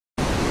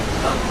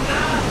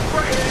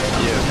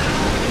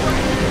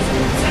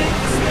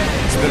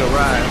It's been a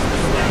ride.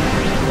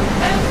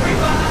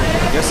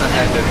 I guess I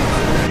had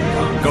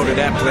to go to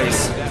that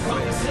place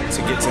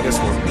to get to this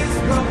one.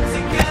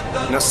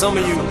 Now some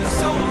of you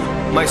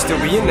might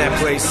still be in that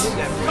place.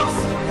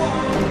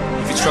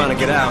 If you're trying to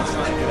get out,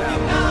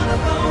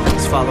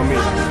 just follow me.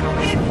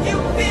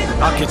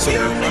 I'll get you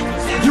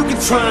there. You can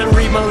try and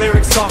read my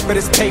lyrics off of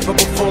this paper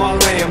before I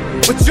lay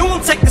them, but you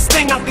won't take the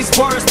sting out these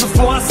words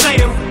before I say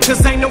them.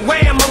 Cause ain't no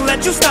way I'ma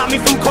let you stop me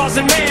from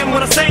causing mayhem.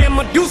 When I say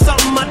I'ma do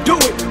something, I do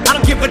it. I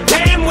don't give a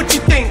damn what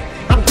you think.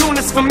 I'm doing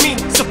this for me.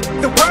 So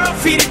the world,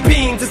 feed it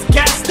beans. It's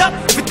gassed up.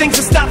 If it thinks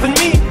it's stopping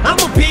me,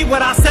 I'ma be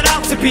what I set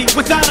out to be.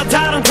 Without a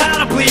doubt,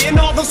 undoubtedly. And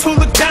all those who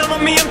look down on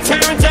me, I'm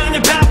tearing down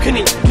your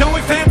balcony. No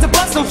ifs, ands, or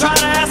buts, don't try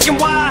to ask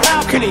him why or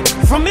how can he.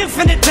 From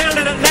infinite down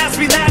to the last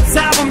relapse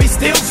album, he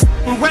still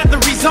whether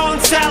he's on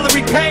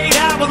salary, paid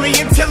hourly,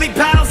 until he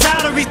bows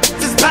out or he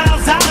just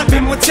bows out of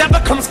him. Whichever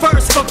comes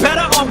first, for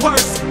better or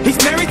worse. He's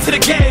married to the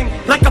game,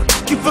 like a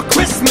f*** you for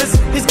Christmas.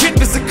 His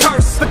gift is a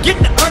curse. Forget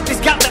the earth,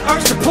 he's got the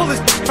urge to pull his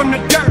from the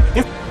dirt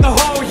and the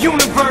whole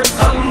universe.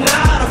 I'm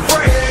not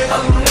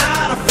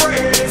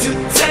afraid to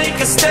take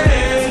a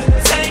stand,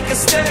 take a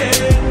stand.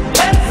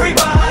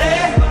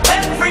 Everybody,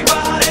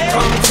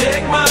 come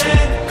take my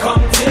hand,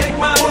 come take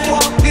my hand. We'll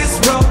walk this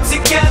road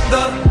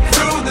together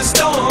through the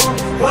storm.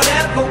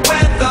 Whatever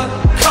weather,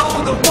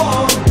 cold or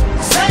warm,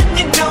 just letting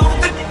you know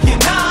that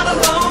you're not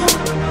alone.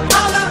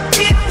 Holla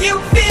if you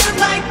feel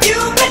like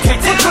you've been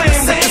down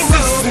the same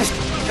road.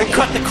 And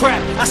cut the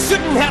crap. I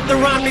shouldn't have to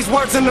rhyme these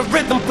words in the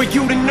rhythm for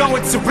you to know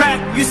it's a rap.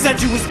 You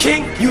said you was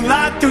king, you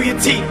lied through your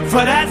teeth.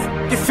 For that,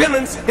 your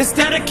feelings.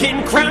 Instead of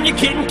getting crowned, you're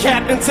getting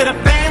capped. And to the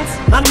fans,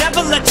 I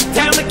never let you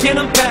down again,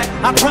 I'm back.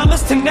 I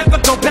promise to never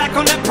go back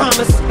on that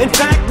promise. In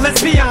fact,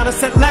 let's be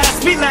honest, at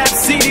last we laughed.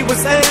 CD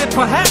was aired,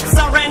 perhaps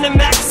I ran them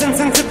accents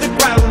into the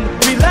ground.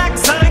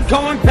 Relax, I ain't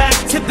going back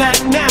to that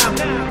now.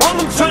 All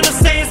I'm trying to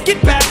say is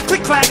get back,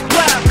 click, clack,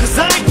 clap. Cause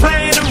I ain't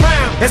playing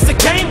around. It's a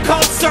game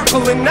called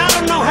Circle and I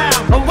don't know how.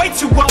 I'm way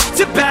too up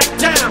to back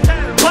down,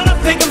 but I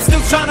think I'm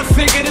still trying to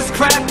figure this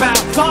crap out.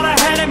 Thought I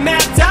had it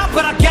mapped out,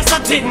 but I guess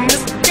I didn't.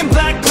 This f***ing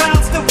black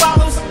cloud still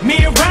follows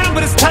me around,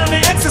 but it's time to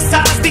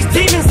exercise these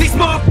demons, these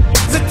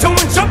motherfuckers are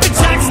doing jumping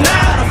jacks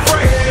now.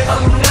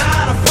 I'm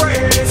not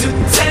afraid to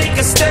take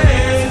a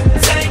stand,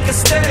 take a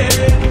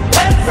stand.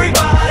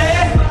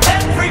 Everybody,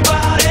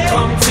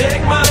 come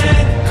take my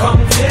hand, come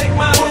take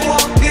my hand. We'll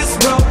walk this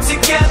road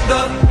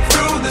together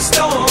through the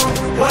storm.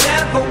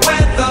 Whatever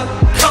weather,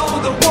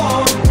 cold or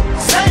warm,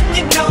 just letting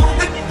you know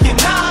that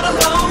you're not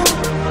alone.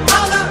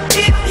 Holla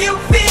if you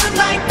feel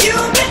like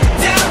you've been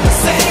down the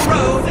same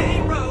road.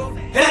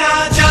 And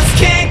I just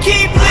can't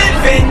keep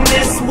living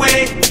this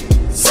way.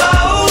 So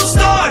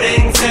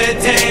starting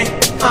today,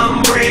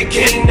 I'm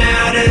breaking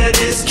out of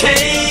this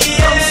cage.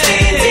 I'm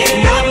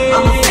standing up,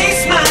 I'ma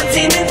face my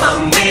demons.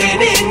 I'm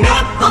manning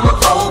up, I'ma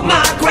hold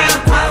my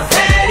ground. I've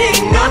had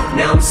enough,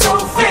 now I'm so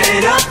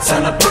fed up.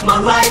 Time to put my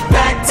life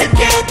back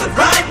together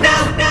right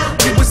now.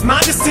 It was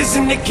my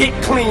decision to get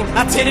clean,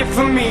 I did it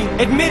for me.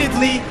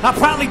 Admittedly, I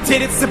probably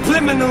did it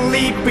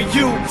subliminally for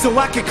you, so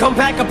I could come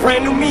back a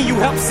brand new me. You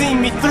helped see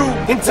me through,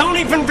 and don't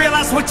even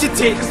realize what you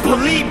did. Cause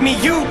believe me,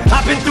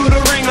 I've been through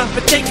the ringer,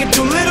 but taking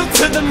too little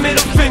to the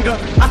middle finger.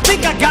 I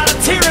think I got a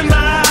tear in my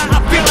eye, I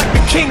feel like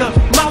the king of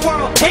my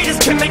world. Haters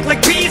can make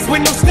like bees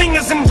with no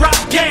stingers and drop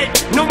dead.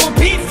 No more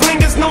beef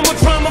flingers, no more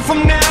drama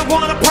from now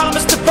on. I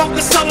promise to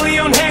focus solely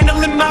on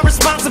handling my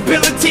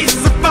responsibilities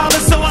as a father.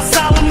 So I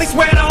solemnly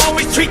swear to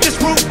always treat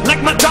this roof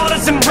like my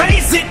daughters and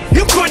raise it.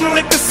 You couldn't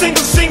lift a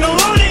single shingle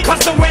on it. Cause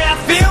the way I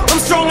feel, I'm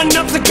strong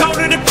enough to go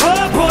to the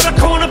club or the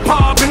corner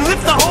pub and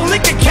lift the whole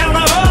liquor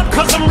counter up.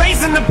 Cause I'm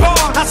raising the bar.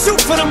 I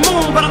shoot for the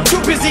moon, but I'm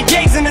too busy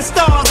gazing at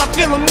stars. I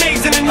feel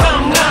amazing and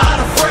I'm not